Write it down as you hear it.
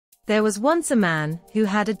There was once a man who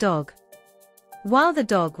had a dog. While the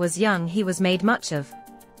dog was young he was made much of,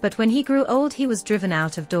 but when he grew old he was driven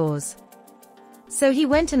out of doors. So he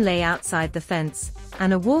went and lay outside the fence,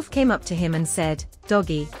 and a wolf came up to him and said,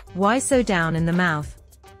 "Doggy, why so down in the mouth?"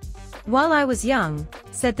 "While I was young,"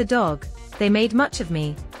 said the dog, "they made much of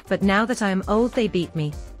me, but now that I am old they beat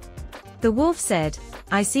me." The wolf said,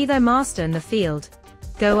 "I see thy master in the field.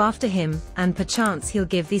 Go after him, and perchance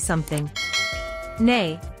he'll give thee something."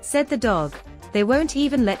 "Nay," said the dog, "they won't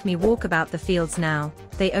even let me walk about the fields now,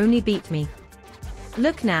 they only beat me."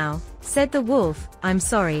 "Look now," said the wolf, "I'm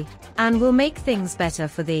sorry, and will make things better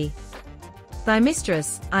for thee. Thy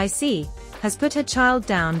mistress, I see, has put her child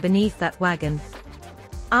down beneath that wagon.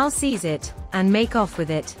 I'll seize it, and make off with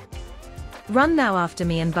it. Run thou after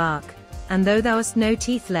me and bark, and though thou hast no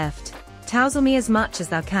teeth left, touzle me as much as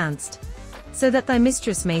thou canst, so that thy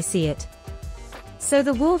mistress may see it." So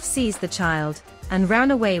the wolf seized the child, and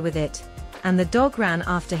ran away with it, and the dog ran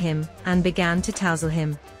after him, and began to touzle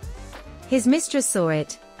him. His mistress saw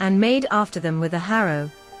it, and made after them with a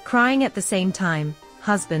harrow, crying at the same time,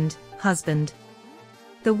 "Husband, husband!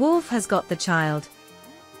 The wolf has got the child.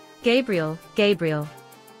 Gabriel, Gabriel!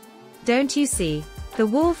 Don't you see,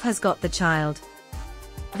 the wolf has got the child?"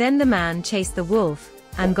 Then the man chased the wolf,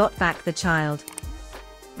 and got back the child.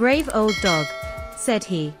 "Brave old dog," said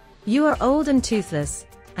he, "you are old and toothless,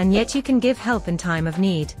 and yet you can give help in time of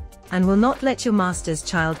need, and will not let your master's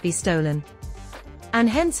child be stolen." And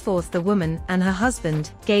henceforth the woman and her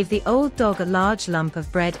husband gave the old dog a large lump of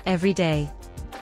bread every day.